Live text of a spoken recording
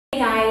Hey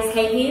guys,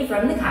 Kate here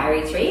from the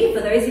Chiro Tree. For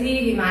those of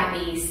you who might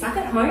be stuck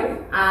at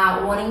home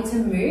wanting to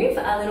move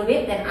a little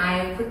bit, then I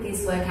have put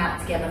this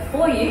workout together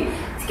for you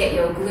to get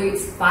your glutes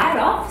fired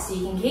off so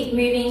you can keep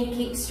moving,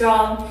 keep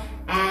strong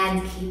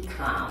and keep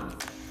calm.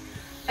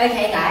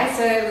 Okay guys,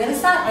 so we're going to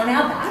start on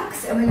our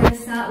backs and we're going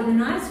to start with a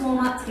nice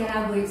warm up to get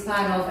our glutes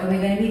fired off, and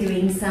we're going to be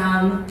doing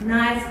some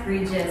nice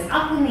bridges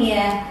up in the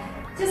air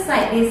just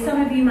like this.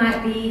 Some of you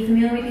might be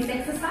familiar with this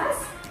exercise.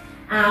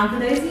 For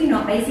those of you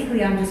not,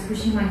 basically I'm just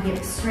pushing my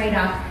hips straight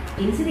up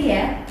into the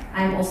air.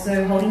 I'm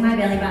also holding my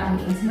belly button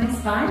into my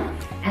spine.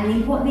 And the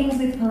important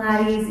things with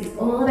Pilates is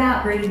all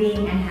about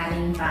breathing and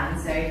having fun.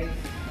 So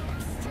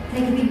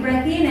take a big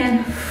breath in,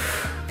 and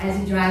as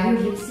you drive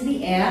your hips to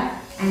the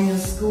air and you're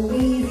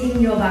squeezing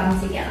your bum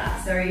together.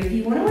 So if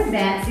you want to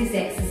advance this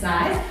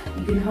exercise,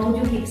 you can hold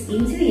your hips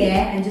into the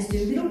air and just do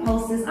little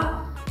pulses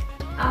up,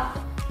 up,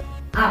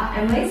 up.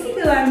 And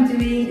basically what I'm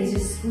doing is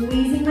just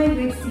squeezing my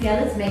glutes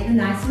together to make them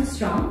nice and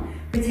strong.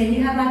 Pretend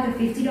you have like a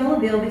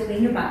 $50 bill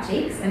between your butt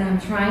cheeks and I'm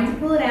trying to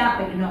pull it out,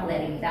 but you're not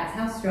letting me. That's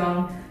how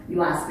strong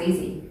you are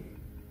squeezing.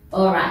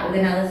 All right, with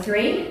another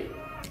 3,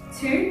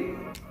 2,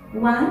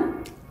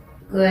 1.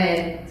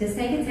 Good. Just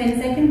take a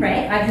 10-second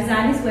break. I've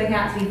designed this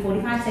workout to be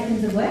 45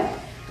 seconds of work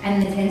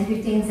and then a 10 to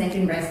 15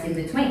 second rest in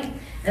between.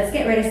 Let's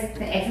get ready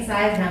for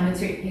exercise number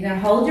 2. You're going to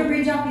hold your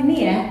bridge up in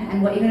the air,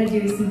 and what you're going to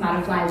do is some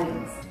butterfly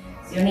wings.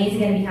 So your knees are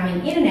going to be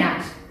coming in and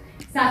out.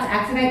 Start to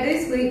activate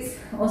those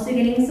glutes, also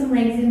getting some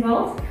legs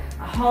involved.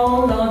 A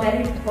whole lower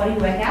body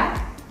workout.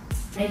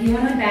 And if you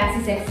want to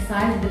advance this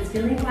exercise, if it's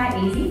feeling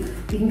quite easy,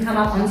 you can come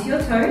up onto your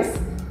toes,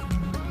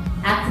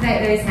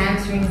 activate those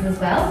hamstrings as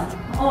well.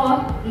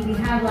 Or if you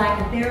have like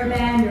a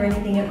TheraBand or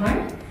anything at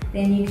home,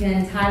 then you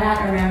can tie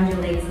that around your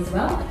legs as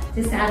well,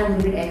 just to add a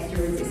little bit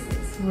extra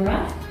resistance. All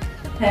right?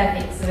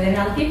 Perfect. So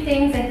another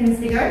 15 seconds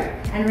to go,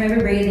 and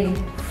remember breathing.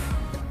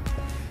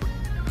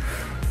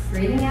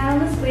 Breathing out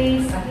on the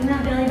squeeze, sucking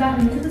that belly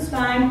button into the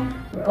spine.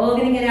 We're all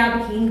going to get our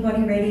bikini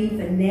body ready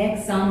for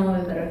next summer.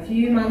 We've got a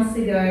few months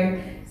to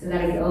go, so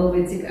that'll be all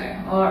good to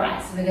go. All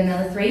right, so we've got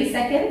another 3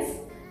 seconds.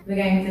 We're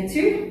going for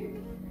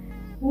 2,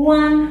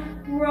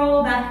 1,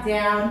 roll back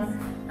down,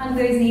 hug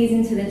those knees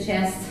into the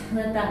chest,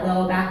 let that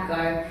lower back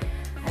go.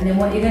 And then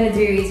what you're going to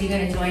do is you're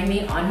going to join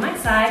me on my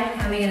side,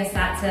 and we're going to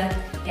start to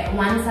get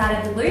one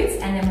side of the glutes,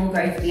 and then we'll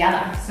go for the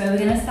other. So we're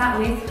going to start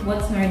with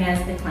what's known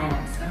as the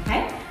clams,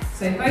 okay?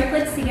 So both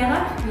legs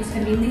together, you're just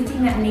going to be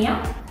lifting that knee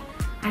up.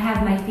 I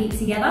have my feet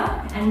together,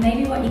 and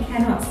maybe what you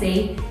cannot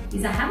see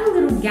is I have a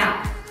little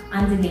gap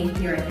underneath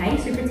here, okay?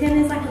 So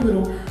pretend there's like a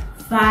little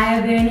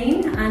fire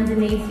burning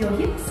underneath your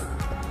hips,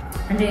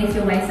 underneath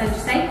your waist, I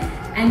should say,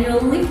 and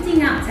you're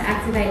lifting up to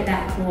activate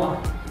that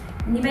core.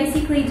 And you're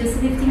basically just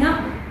lifting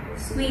up,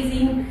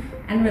 squeezing,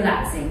 and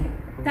relaxing.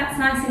 That's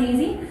nice and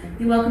easy.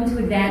 You're welcome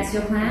to advance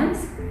your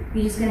clams.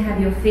 You're just going to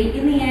have your feet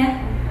in the air,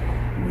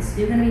 and you're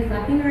still going to be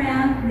flapping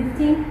around,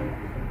 lifting,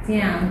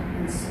 down,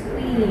 and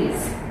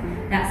squeeze.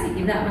 That's it,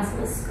 give that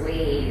muscle a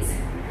squeeze.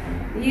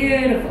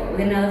 Beautiful. We've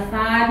got another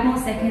 5 more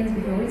seconds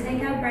before we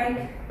take our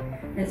break.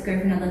 Let's go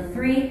for another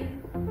 3,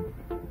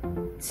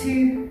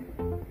 2,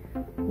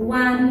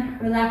 1.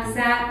 Relax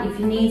that. If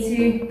you need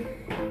to,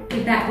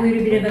 give that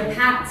glute a bit of a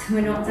pat.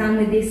 We're not done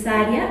with this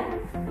side yet.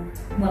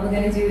 What we're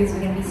going to do is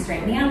we're going to be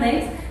straightening our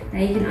legs. Now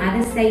you can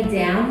either stay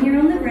down here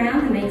on the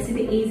ground, it makes it a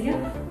bit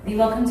easier. You're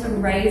welcome to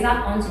raise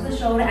up onto the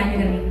shoulder, and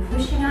you're going to be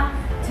pushing up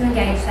to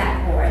engage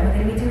that core. And we're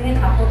going to be doing a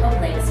couple of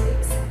leg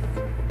sweeps.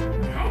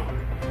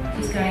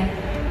 Just going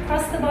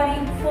across the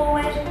body,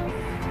 forward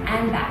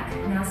and back.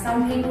 Now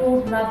some people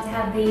love to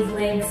have these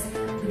legs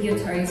with your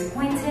toes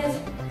pointed.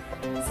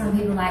 Some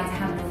people like to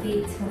have the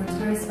feet or the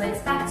toes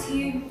flexed back to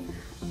you.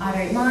 I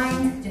don't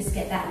mind, just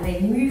get that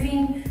leg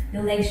moving.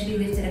 The leg should be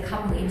lifted a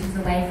couple inches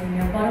away from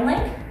your bottom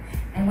leg.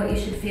 And what you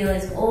should feel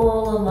is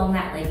all along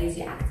that leg as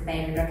you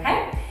activate it,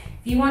 okay?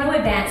 If you want to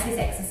advance this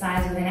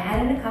exercise, we're going to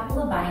add in a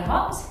couple of bunny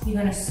hops. You're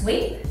going to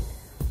sweep,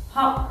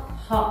 hop,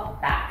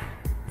 hop, back.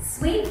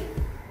 Sweep,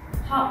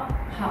 hop,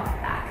 hop,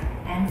 back,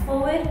 and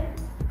forward,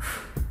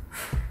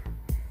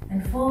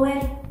 and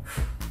forward.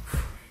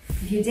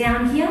 If you're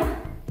down here,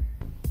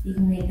 you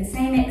can make the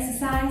same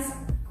exercise.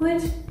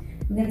 Good.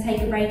 We're going to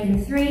take a break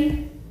in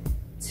 3,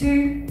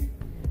 2,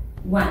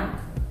 1.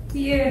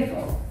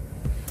 Beautiful.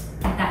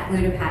 Get that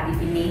glute pat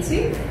if you need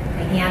to.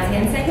 Taking our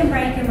 10-second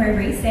break, and we're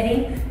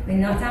resetting. We're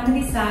not done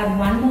with this side.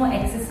 One more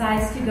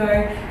exercise to go,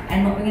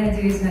 and what we're going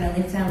to do is we're going to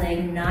lift our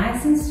leg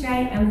nice and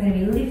straight, and we're going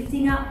to be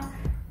lifting up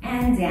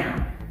and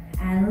down.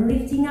 And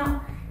lifting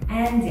up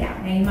and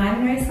down. Now you might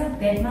have noticed I've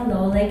bent my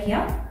lower leg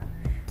here.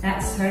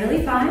 That's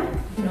totally fine.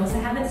 You can also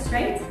have it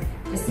straight.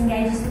 Just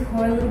engages the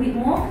core a little bit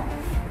more.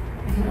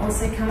 You can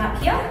also come up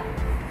here.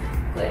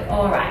 Good,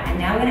 all right. And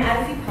now we're gonna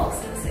add a few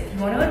pulses. So if you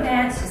want to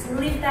advance, just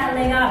lift that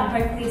leg up,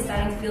 and hopefully you're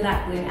starting to feel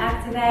that glute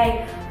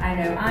activate. I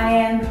know I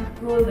am.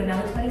 Good,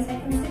 another 20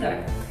 seconds to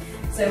go.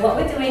 So what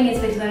we're doing is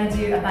we're going to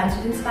do a bunch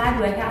of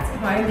inspired workouts at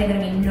home. They're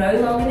going to be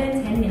no longer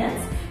than 10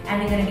 minutes,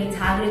 and they're going to be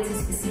targeted to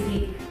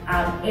specific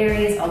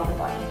areas of the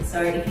body.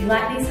 So if you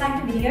like these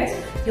type of videos,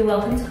 you're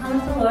welcome to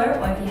comment below,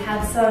 or if you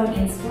have some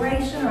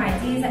inspiration or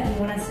ideas that you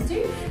want us to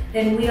do,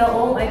 then we are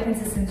all open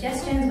to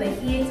suggestions. We're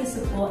here to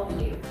support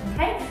you,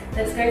 okay?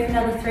 Let's go for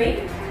another 3,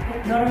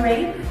 if not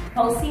already.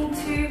 Pulsing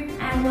 2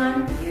 and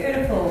 1,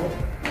 beautiful.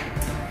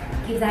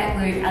 Give that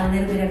glute a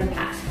little bit of a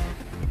pat.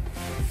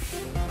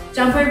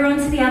 Jump over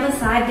onto the other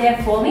side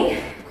there for me.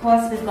 Of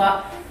course, we've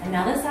got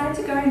another side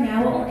to go.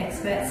 Now we're all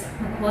experts.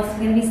 Of course, we're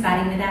going to be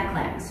starting with our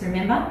clams. So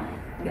remember,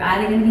 you're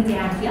either going to be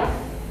down here,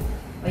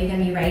 or you're going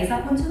to be raised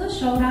up onto the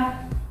shoulder,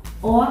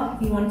 or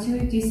if you want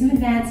to do some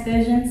advanced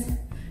versions,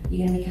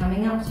 you're going to be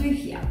coming up through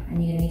here,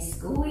 and you're going to be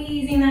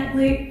squeezing that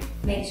glute.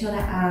 Make sure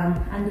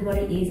that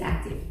underbody is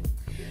active.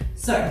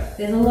 So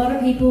there's a lot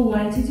of people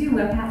wanting to do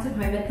workouts at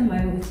home at the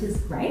moment, which is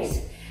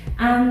great.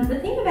 The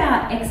thing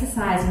about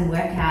exercise and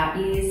workout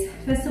is,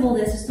 first of all,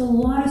 there's just a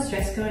lot of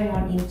stress going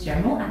on in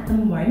general at the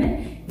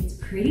moment. It's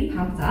pretty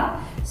pumped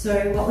up.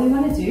 So what we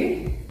want to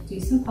do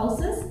some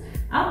pulses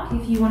up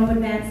if you want to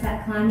advance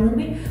that climb a little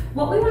bit.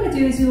 What we want to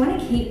do is we want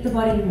to keep the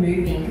body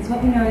moving, because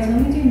what we know is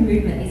when we do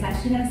movement, it's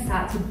actually going to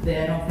start to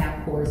burn off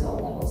our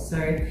cortisol levels. So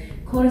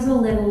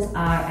cortisol levels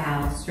are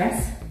our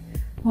stress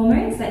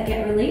hormones that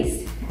get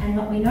released, and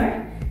what we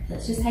know,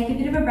 let's just take a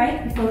bit of a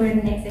break before we're in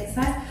the next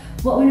exercise.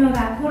 What we know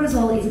about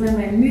cortisol is when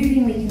we're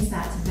moving, we can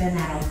start to burn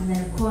that off. And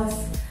then of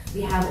course,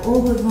 we have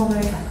all good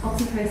hormones like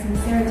oxytocin,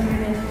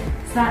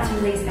 serotonin start to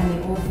release, and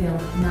we all feel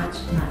much,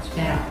 much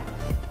better.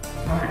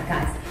 All right,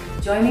 guys,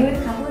 join me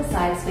with a couple of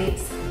side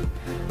sweeps.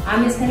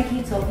 I'm just going to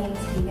keep talking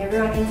to keep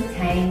everyone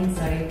entertained,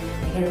 so they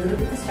get a little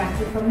bit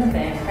distracted from the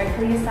burn.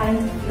 Hopefully you're starting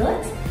to feel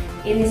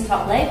it in this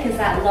top leg, because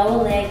that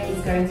lower leg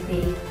is going to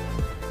be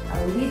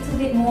a little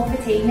bit more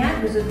fatigued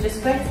now, because we've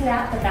just worked it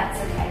out, but that's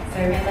okay.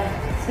 So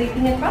remember,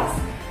 sweeping across,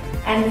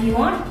 and if you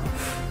want,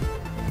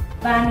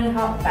 bunny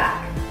hop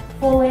back,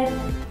 forward,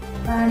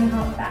 bunny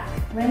hop back.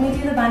 When we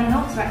do the bunny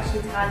hops, we're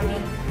actually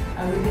targeting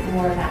a little bit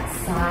more of that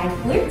side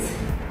glute,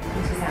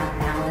 which is our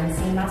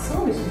balancing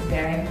muscle, which is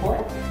very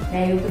important.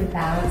 Maybe we'll put a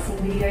balancing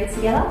video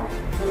together.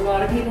 So a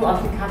lot of people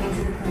often come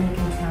into the clinic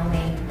and tell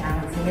me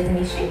balancing is an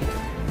issue.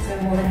 So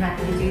I'm more than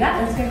happy to do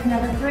that. Let's go for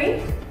another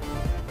 3,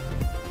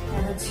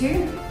 another 2,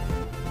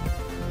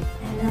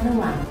 another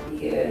 1.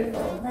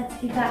 Beautiful. Let's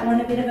give that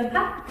one a bit of a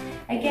pat.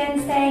 Again,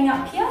 staying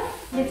up here,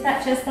 lift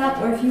that chest up,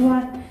 or if you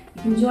want,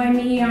 you can join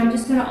me here. I'm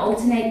just going to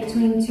alternate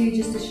between the two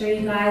just to show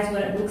you guys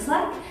what it looks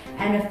like.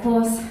 And of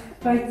course,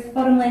 both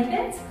bottom leg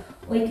bends,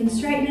 or you can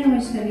straighten it, and we're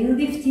just going to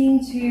be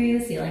lifting to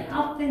the ceiling,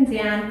 up and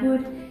down.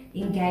 Good.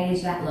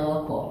 Engage that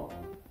lower core.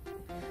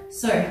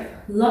 So,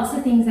 lots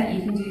of things that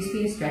you can do for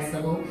your stress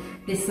level.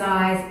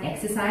 Besides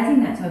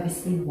exercising, that's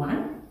obviously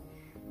one.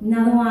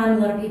 Another one a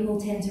lot of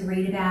people tend to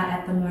read about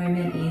at the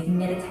moment is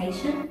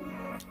meditation,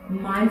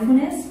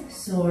 mindfulness,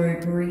 so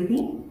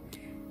breathing.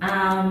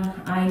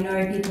 I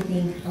know people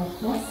think, of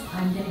course,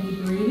 I'm going to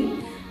be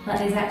breathing, but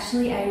there's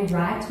actually a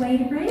right way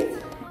to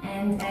breathe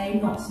and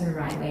a not so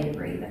right way to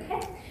breathe,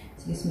 okay?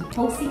 So just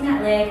pulsing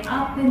that leg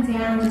up and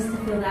down just to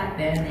feel that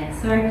burn there.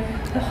 So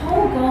the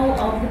whole goal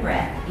of the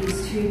breath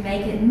is to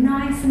make it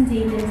nice and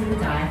deep into the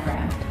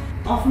diaphragm.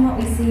 Often what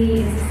we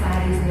see in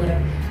society is a lot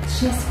of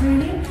chest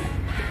breathing.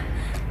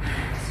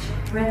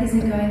 Breath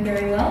isn't going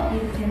very well.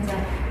 People tend to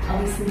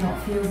obviously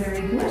not feel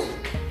very good.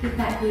 Keep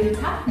that glute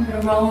tucked. I'm going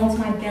to roll onto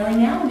my belly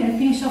now. We're going to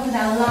finish off with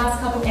our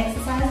last couple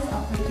exercises.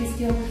 I hope you're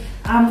still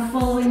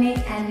following me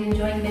and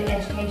enjoying a bit of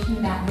education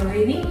about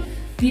breathing.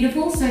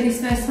 Beautiful. So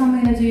this first one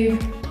we're going to do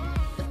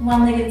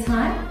one leg at a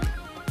time.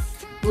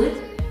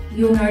 Good.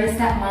 You'll notice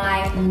that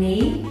my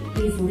knee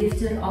is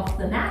lifted off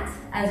the mat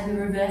as we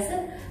reverse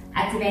it,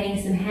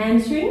 activating some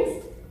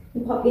hamstrings.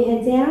 You pop your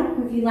head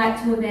down. If you like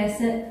to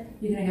reverse it,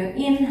 you're going to go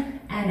in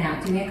and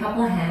out, doing a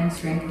couple of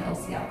hamstring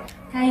curls here.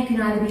 Okay, you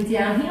can either be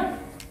down here.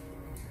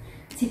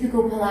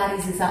 Typical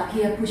Pilates is up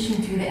here,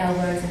 pushing through the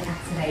elbows and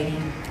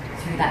activating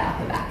through that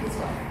upper back as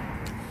well.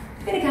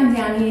 I'm going to come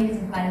down here because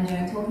I'm quite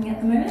enjoying talking at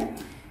the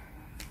moment.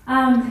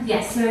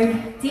 Yes, so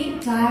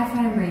deep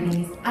diaphragm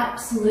breathing is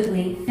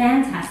absolutely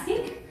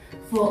fantastic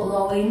for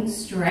lowering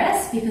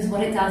stress, because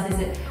what it does is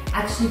it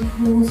actually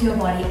pulls your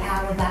body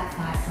out of that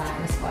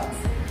fight-flight response.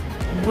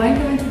 I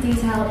won't go into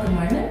detail at the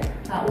moment,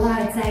 but what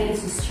I'd say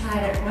is just try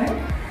it at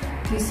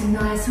home. Do some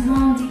nice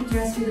long deep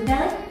breaths through the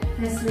belly.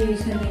 Firstly, you're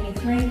just going to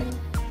give me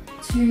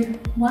 3, 2,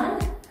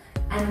 1,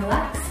 and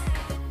relax.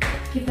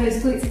 Keep those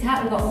glutes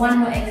attached. We've got one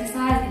more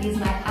exercise. It is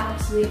my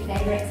absolute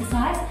favorite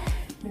exercise. I'm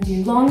going to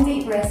do long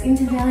deep breaths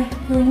into the belly,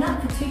 pulling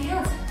up for 2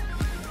 counts.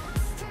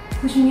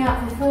 Pushing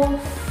out for 4.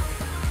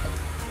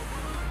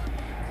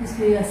 Just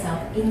feel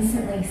yourself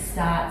instantly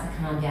start to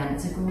calm down.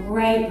 It's a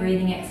great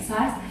breathing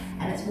exercise,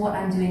 and it's what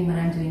I'm doing when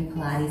I'm doing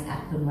Pilates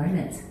at the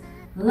moment.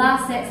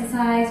 Last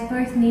exercise,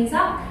 both knees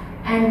up,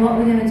 and what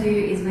we're going to do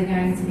is we're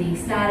going to be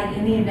starting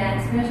in the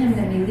advanced version. I'm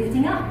going to be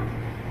lifting up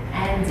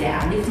and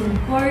down, lifting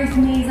both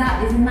knees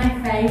up. This is my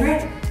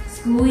favorite,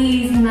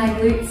 squeezing my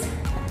glutes.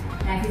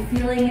 Now if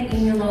you're feeling it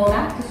in your lower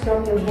back, just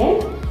drop your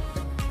head,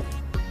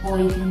 or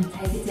you can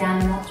take it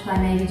down a notch by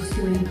maybe just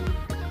doing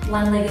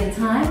one leg at a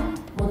time.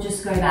 or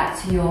just go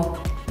back to your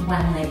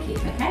one leg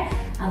kick, okay?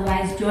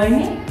 Otherwise, join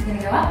me. We're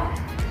gonna go up.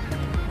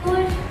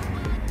 Good.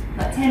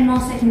 Got 10 more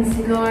seconds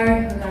to go.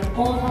 We're gonna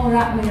all hold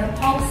up. We're gonna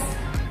pulse,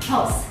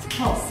 pulse,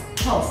 pulse,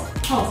 pulse,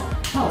 pulse,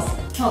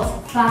 pulse,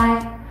 pulse.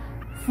 5,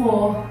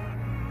 4,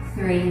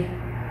 3,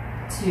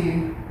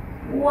 2,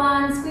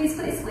 1. Squeeze,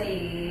 squeeze,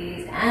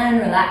 squeeze. And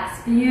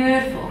relax.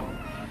 Beautiful.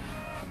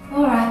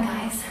 All right,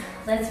 guys.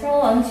 Let's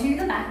roll onto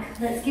the back.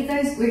 Let's give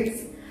those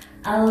glutes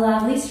a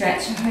lovely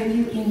stretch. I hope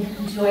you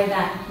enjoy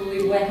that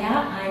glute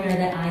workout. I know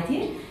that I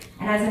did.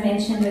 And as I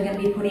mentioned, we're going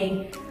to be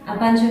putting a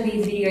bunch of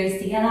these videos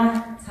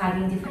together,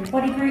 targeting different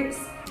body groups.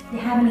 If you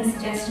have any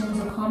suggestions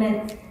or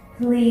comments,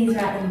 please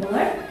write them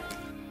below.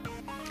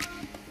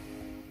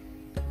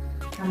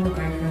 And we'll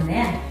go from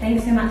there.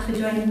 Thanks so much for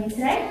joining me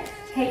today.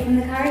 Kate from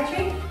the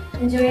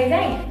Chiropractor. Enjoy your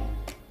day.